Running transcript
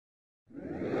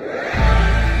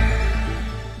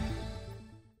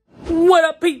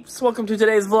peeps? Welcome to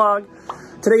today's vlog.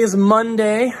 Today is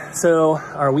Monday, so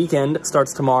our weekend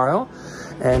starts tomorrow.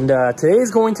 And today is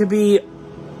going to be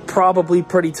probably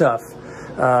pretty tough.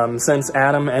 Since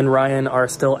Adam and Ryan are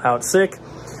still out sick.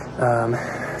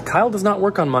 Kyle does not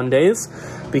work on Mondays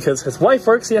because his wife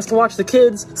works, he has to watch the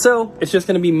kids. So it's just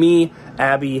gonna be me,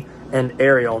 Abby, and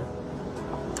Ariel.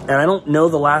 And I don't know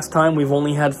the last time we've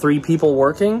only had 3 people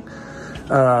working.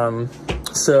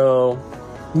 So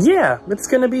yeah, it's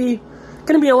gonna be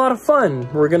a lot of fun.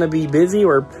 We're gonna be busy.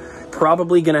 We're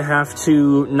probably gonna have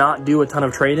to not do a ton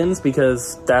of trade-ins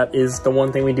because that is the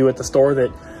one thing we do at the store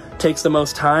that takes the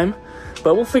most time.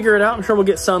 But we'll figure it out. I'm sure we'll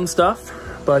get some stuff.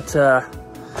 But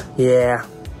yeah,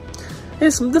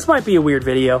 this might be a weird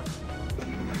video.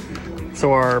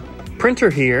 So our printer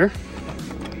here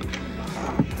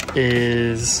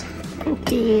is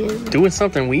doing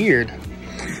something weird.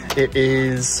 It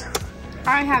is...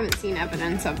 I haven't seen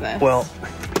evidence of this. Well,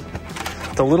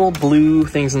 the little blue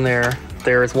things in there,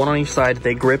 there is one on each side.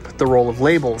 They grip the roll of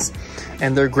labels,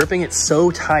 and they're gripping it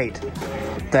so tight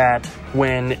that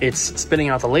when it's spitting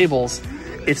out the labels,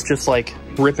 it's just like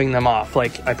ripping them off.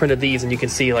 Like I printed these and you can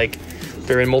see like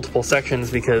they're in multiple sections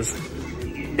because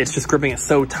it's just gripping it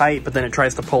so tight, but then it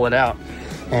tries to pull it out.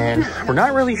 And we're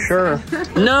not really sure.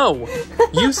 No,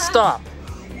 you stop.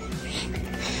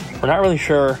 We're not really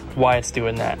sure why it's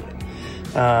doing that.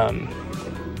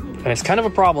 And it's kind of a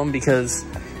problem because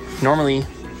normally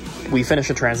we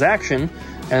finish a transaction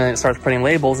and then it starts printing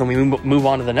labels and we move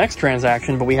on to the next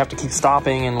transaction, but we have to keep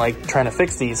stopping and like trying to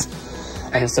fix these.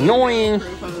 And it's annoying.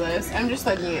 Proof of this. I'm just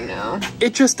letting you know.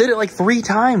 It just did it like 3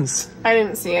 times. I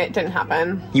didn't see it. It didn't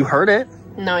happen. You heard it.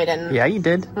 No, I didn't. Yeah, you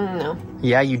did. No.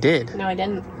 Yeah, you did. No, I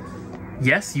didn't.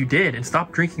 Yes, you did. And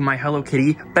stop drinking my Hello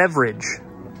Kitty beverage.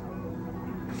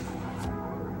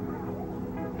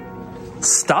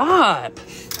 Stop.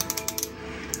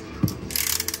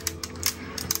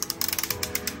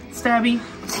 Stabby.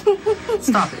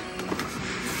 Stop it.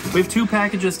 We have 2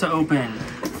 packages to open.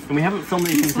 And we haven't filmed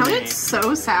anything today. It sounded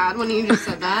so sad when you just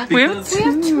said that. We have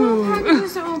 2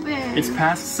 packages to open. It's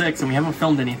past 6 and we haven't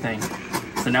filmed anything.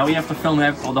 So now we have to film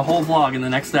the whole vlog in the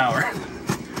next hour.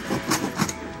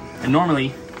 And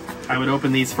normally, I would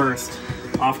open these first,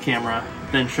 off camera,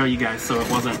 then show you guys so it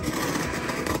wasn't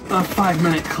a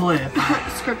 5-minute clip.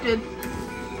 Scripted.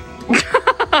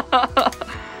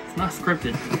 It's not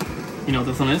scripted. You know what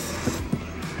this one is?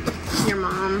 Your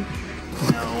mom.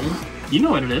 No. You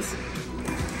know what it is.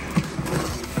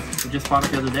 We just bought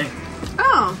it the other day.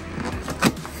 Oh.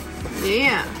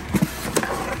 Yeah.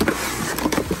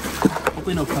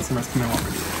 Hopefully no customers come in while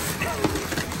we're doing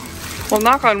it. Well,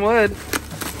 knock on wood.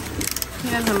 He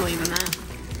doesn't believe in that.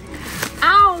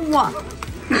 Ow!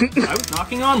 I was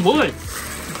knocking on wood.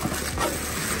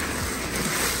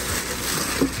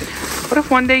 What if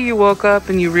one day you woke up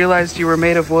and you realized you were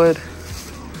made of wood?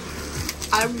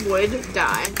 I would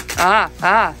die. Ah.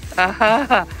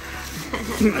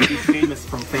 I'd be famous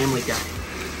from Family Guy.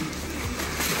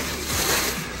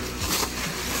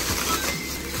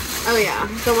 Oh yeah,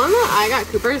 the one that I got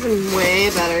Cooper is in way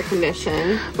better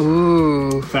condition.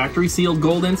 Ooh. Factory sealed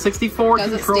gold N64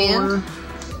 Does controller. it stand?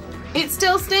 It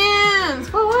still stands.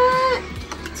 For what?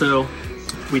 So,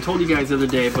 we told you guys the other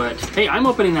day, but hey, I'm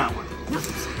opening that one.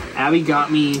 Abby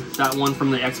got me that one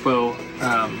from the expo,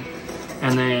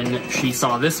 and then she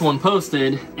saw this one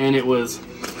posted, and it was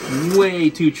way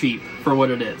too cheap for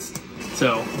what it is.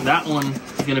 So that one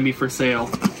is gonna be for sale.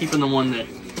 I'm keeping the one that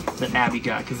Abby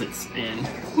got because it's in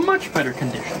much better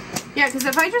condition. Yeah, because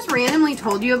if I just randomly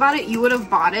told you about it, you would have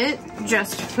bought it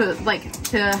just to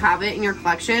have it in your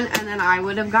collection, and then I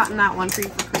would have gotten that one for you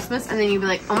for Christmas, and then you'd be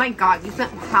like, oh my god, you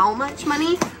spent how much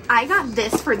money? I got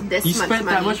this for this much money. You spent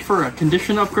that much for a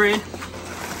condition upgrade?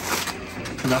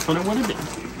 And that's what it would have been.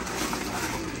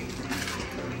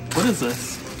 What is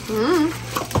this?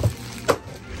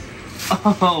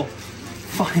 Oh,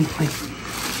 finally.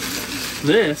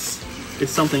 This is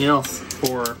something else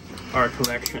for our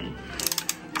collection.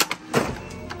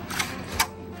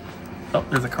 Oh,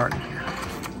 there's a card in here.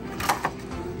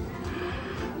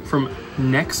 From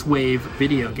Next Wave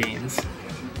Video Games.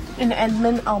 In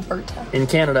Edmond, Alberta. In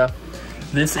Canada.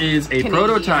 This is a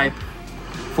prototype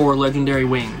for Legendary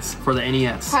Wings for the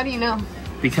NES. How do you know?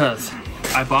 Because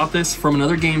I bought this from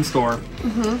another game store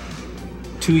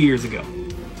 2 years ago.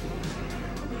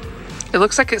 It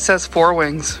looks like it says 4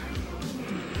 wings.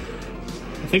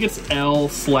 I think it's L/.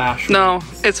 No,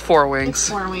 it's 4 wings. It's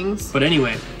 4 wings. But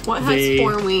anyway, what has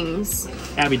 4 wings?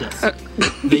 Abby does.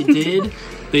 They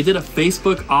did a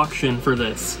Facebook auction for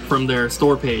this from their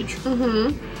store page.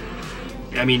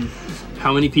 I mean,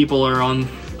 how many people are on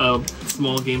a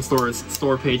small game store's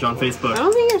store page on Facebook? I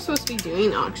don't think your supposed to be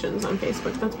doing auctions on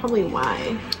Facebook. That's probably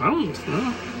why. I don't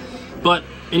know. But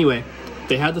anyway,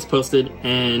 they had this posted,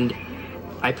 and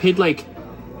I paid like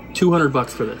 $200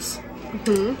 for this.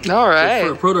 All right.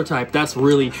 For a prototype, that's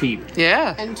really cheap.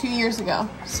 Yeah. And 2 years ago.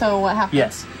 So what happened?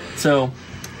 Yes. So,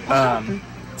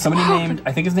 somebody named,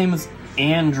 I think his name is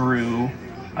Andrew,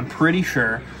 I'm pretty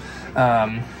sure.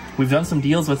 We've done some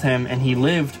deals with him, and he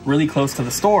lived really close to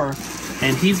the store,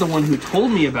 and he's the one who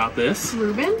told me about this.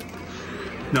 Ruben?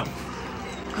 No.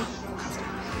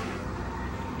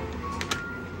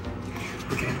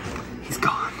 Okay. He's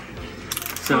gone.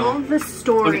 So, Tell the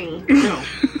story. Okay. No.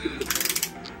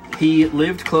 He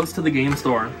lived close to the game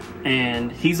store,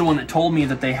 and he's the one that told me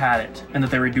that they had it and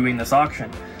that they were doing this auction.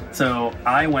 So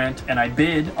I went and I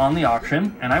bid on the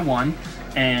auction, and I won,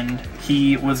 and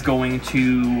he was going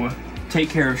to take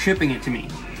care of shipping it to me.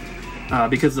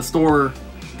 Because the store,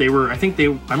 I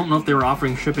don't know if they were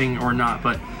offering shipping or not,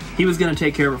 but he was going to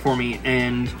take care of it for me,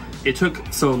 and it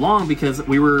took so long because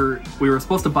we were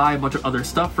supposed to buy a bunch of other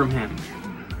stuff from him.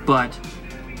 But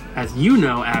as you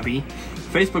know, Abby,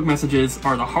 Facebook messages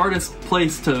are the hardest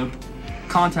place to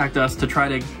contact us to try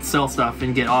to sell stuff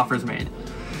and get offers made.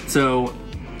 So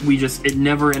it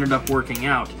never ended up working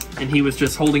out. And he was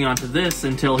just holding on to this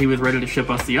until he was ready to ship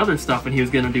us the other stuff, and he was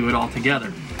going to do it all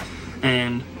together.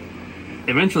 And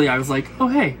eventually I was like, oh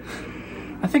hey,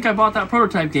 I think I bought that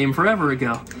prototype game forever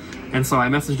ago. And so I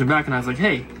messaged him back and I was like,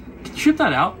 hey, can you ship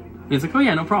that out? And he's like, oh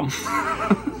yeah, no problem.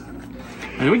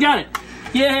 And we got it.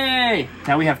 Yay!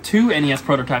 Now we have 2 NES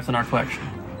prototypes in our collection.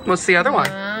 What's the other one?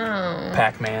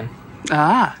 Pac-Man.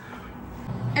 Ah.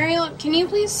 Ariel, can you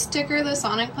please sticker the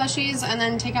Sonic plushies and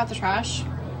then take out the trash?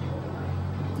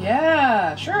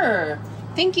 Yeah, sure.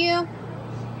 Thank you.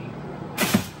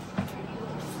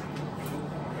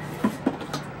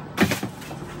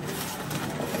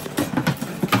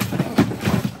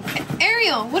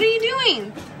 Ariel, what are you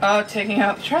doing? Taking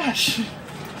out the trash.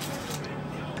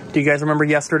 Do you guys remember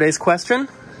yesterday's question?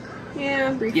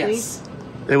 Yeah, briefly. Yes.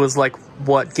 It was like,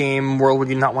 what game world would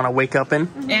you not want to wake up in?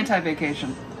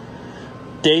 Anti-vacation.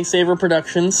 Daysaver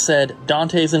Productions said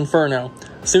Dante's Inferno.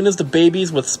 Soon as the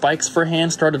babies with spikes for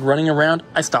hands started running around,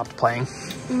 I stopped playing.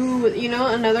 Ooh, you know,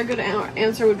 another good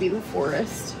answer would be The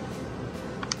Forest.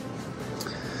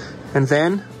 And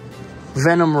then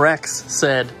Venom Rex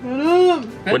said,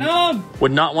 Venom!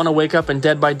 Would not want to wake up in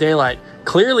Dead by Daylight.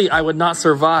 Clearly I would not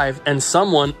survive, and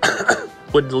someone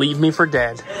would leave me for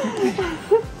dead.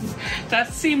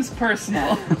 That seems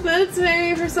personal. That's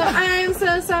very personal. I'm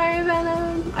so sorry,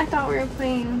 Venom. I thought we were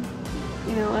playing,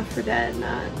 you know, Left 4 Dead,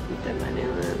 not Dead by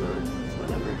Daylight.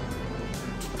 Whatever.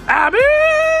 Abbey!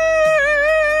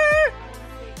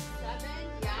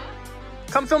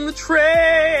 Come film the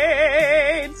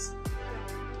trades!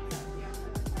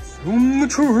 Film the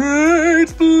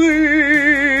trades,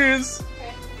 please!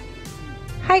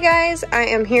 Hi guys, I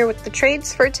am here with the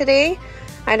trades for today.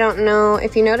 I don't know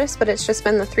if you noticed, but it's just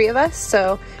been the 3 of us,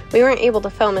 so we weren't able to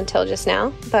film until just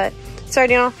now. But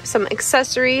starting off with some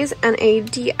accessories and a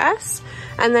DS.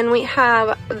 And then we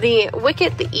have the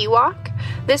Wicket the Ewok.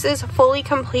 This is fully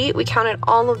complete. We counted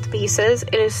all of the pieces.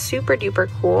 It is super duper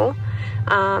cool.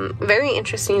 Very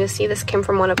interesting to see. This came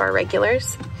from one of our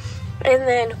regulars. And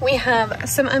then we have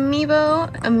some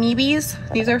Amiibis.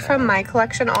 These are from my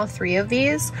collection, all 3 of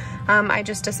these. I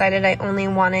just decided I only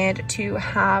wanted to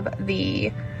have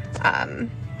the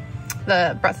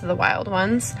Breath of the Wild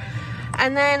ones.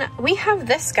 And then we have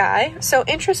this guy. So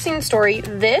interesting story,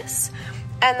 this,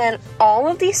 and then all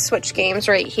of these Switch games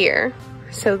right here.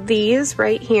 So these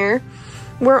right here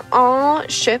were all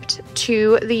shipped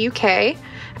to the UK.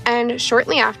 And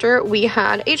shortly after, we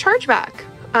had a chargeback.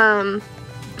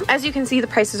 As you can see, the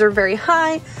prices are very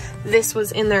high. This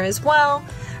was in there as well.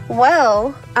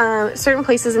 Well, certain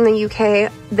places in the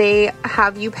UK, they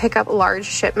have you pick up large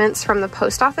shipments from the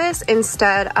post office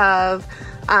instead of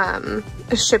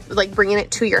bringing it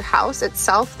to your house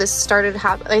itself. This started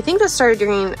I think this started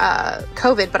during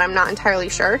COVID, but I'm not entirely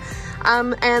sure.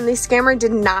 And the scammer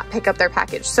did not pick up their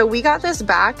package. So we got this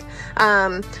back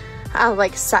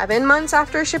like 7 months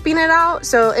after shipping it out.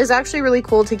 So it's actually really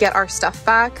cool to get our stuff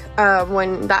back.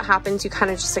 When that happens, you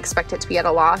kind of just expect it to be at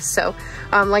a loss. So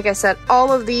like I said,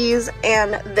 all of these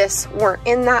and this were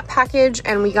in that package,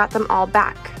 and we got them all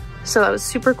back. So that was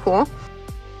super cool.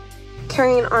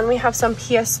 Carrying on, we have some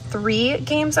PS3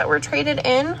 games that were traded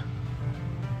in.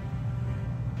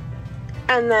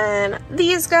 And then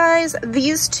these guys,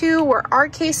 these 2 were our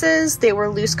cases. They were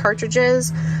loose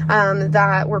cartridges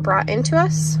that were brought into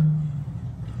us.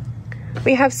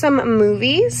 We have some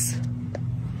movies.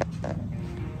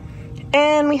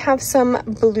 And we have some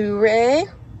Blu-ray.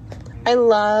 I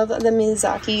love the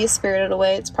Miyazaki Spirited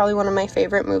Away. It's probably one of my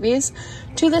favorite movies.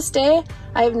 To this day,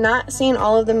 I have not seen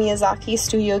all of the Miyazaki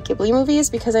Studio Ghibli movies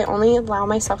because I only allow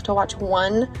myself to watch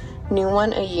one new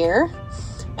one a year.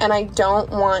 And I don't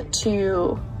want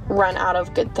to run out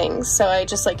of good things. So I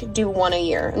just like do one a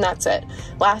year and that's it.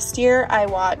 Last year I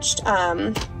watched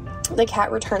The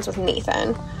Cat Returns with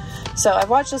Nathan. So I've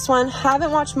watched this one.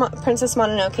 Haven't watched Princess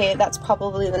Mononoke. That's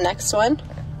probably the next one.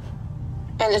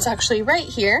 And it's actually right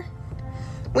here.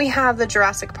 We have the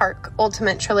Jurassic Park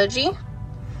Ultimate Trilogy.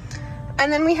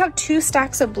 And then we have 2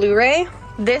 stacks of Blu-ray.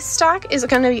 This stack is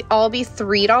going to all be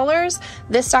 $3.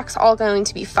 This stack's all going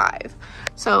to be $5.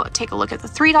 So take a look at the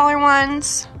 $3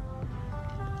 ones.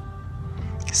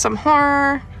 Some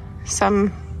horror,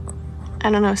 some, I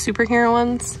don't know, superhero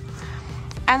ones.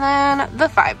 And then the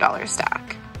 $5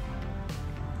 stack.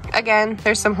 Again,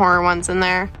 there's some horror ones in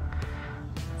there.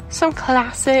 Some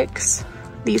classics.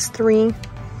 These 3.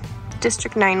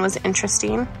 District 9 was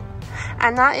interesting.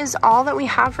 And that is all that we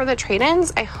have for the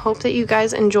trade-ins. I hope that you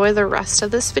guys enjoy the rest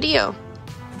of this video.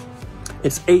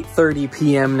 It's 8:30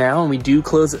 p.m. now, and we do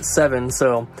close at 7,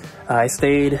 so I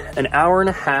stayed an hour and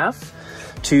a half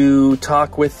to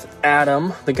talk with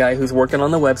Adam, the guy who's working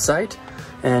on the website,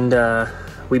 and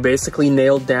we basically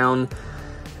nailed down,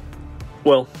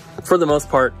 well, for the most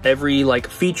part, every like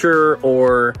feature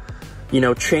or, you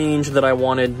know, change that I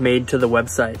wanted made to the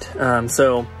website.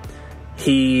 So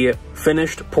he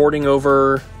finished porting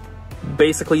over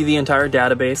basically the entire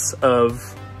database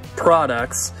of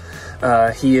products.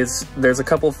 There's a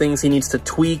couple things he needs to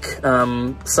tweak.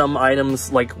 Some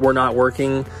items like were not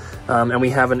working, and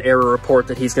we have an error report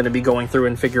that he's going to be going through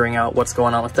and figuring out what's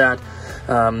going on with that.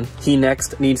 He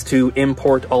next needs to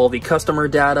import all the customer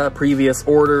data, previous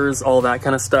orders, all that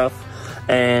kind of stuff.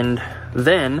 And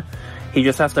then he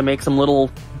just has to make some little,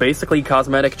 basically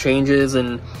cosmetic changes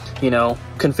and, you know,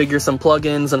 configure some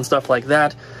plugins and stuff like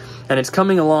that. And it's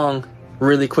coming along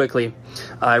really quickly.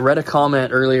 I read a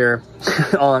comment earlier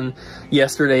on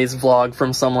yesterday's vlog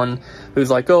from someone who's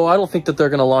like, oh, I don't think that they're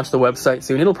going to launch the website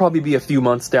soon. It'll probably be a few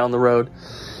months down the road.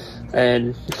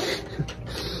 And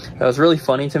that was really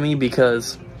funny to me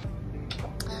because,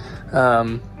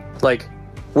 like,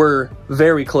 we're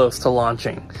very close to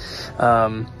launching.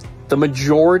 The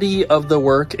majority of the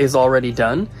work is already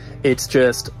done. It's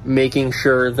just making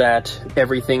sure that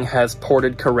everything has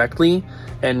ported correctly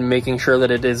and making sure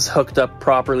that it is hooked up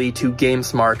properly to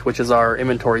GameSmart, which is our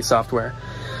inventory software.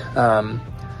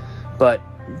 But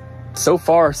so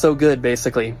far, so good,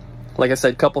 basically. Like I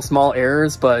said, couple small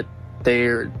errors, but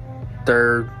they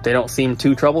don't seem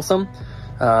too troublesome.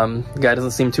 The guy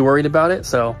doesn't seem too worried about it,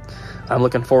 so I'm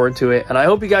looking forward to it. And I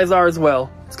hope you guys are as well.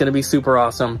 It's going to be super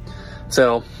awesome.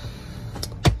 So,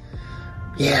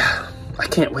 yeah, I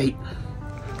can't wait.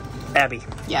 Abby.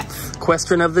 Yes.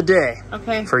 Question of the day.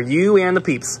 Okay. For you and the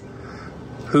peeps.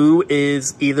 Who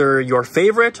is either your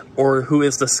favorite or who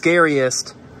is the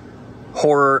scariest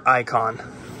horror icon?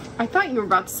 I thought you were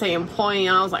about to say employee,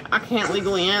 and I was like, I can't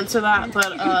legally answer that,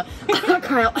 but,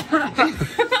 Kyle.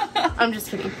 I'm just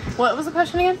kidding. What was the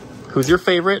question again? Who's your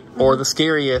favorite or the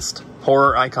scariest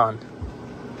horror icon?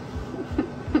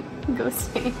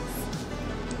 Ghostface.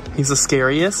 He's the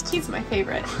scariest? He's my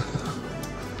favorite.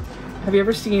 Have you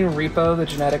ever seen Repo, the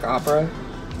Genetic Opera?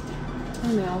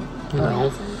 No.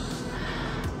 No.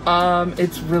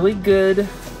 It's really good.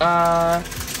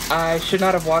 I should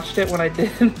not have watched it when I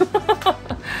did.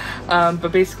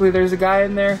 But basically there's a guy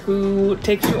in there who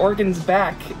takes your organs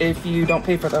back if you don't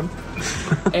pay for them.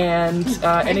 And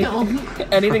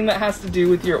anything that has to do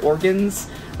with your organs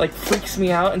like freaks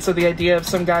me out. And so the idea of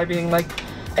some guy being like,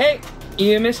 hey,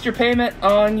 you missed your payment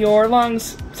on your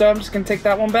lungs, so I'm just gonna take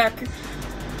that one back.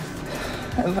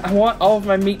 I want all of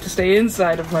my meat to stay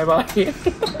inside of my body.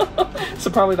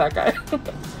 So probably that guy.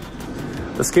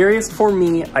 The scariest for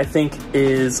me, I think,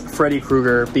 is Freddy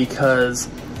Krueger, because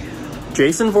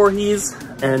Jason Voorhees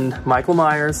and Michael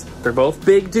Myers, they're both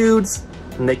big dudes,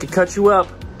 and they could cut you up,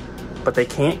 but they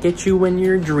can't get you when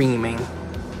you're dreaming.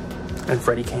 And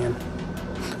Freddy can.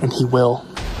 And he will.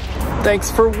 Thanks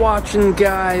for watching,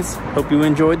 guys. Hope you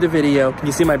enjoyed the video. Can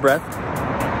you see my breath?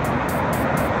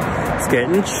 It's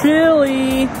getting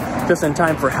chilly. Just in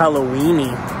time for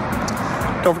Halloweeny.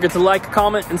 Don't forget to like,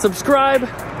 comment, and subscribe.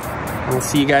 And we'll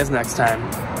see you guys next time.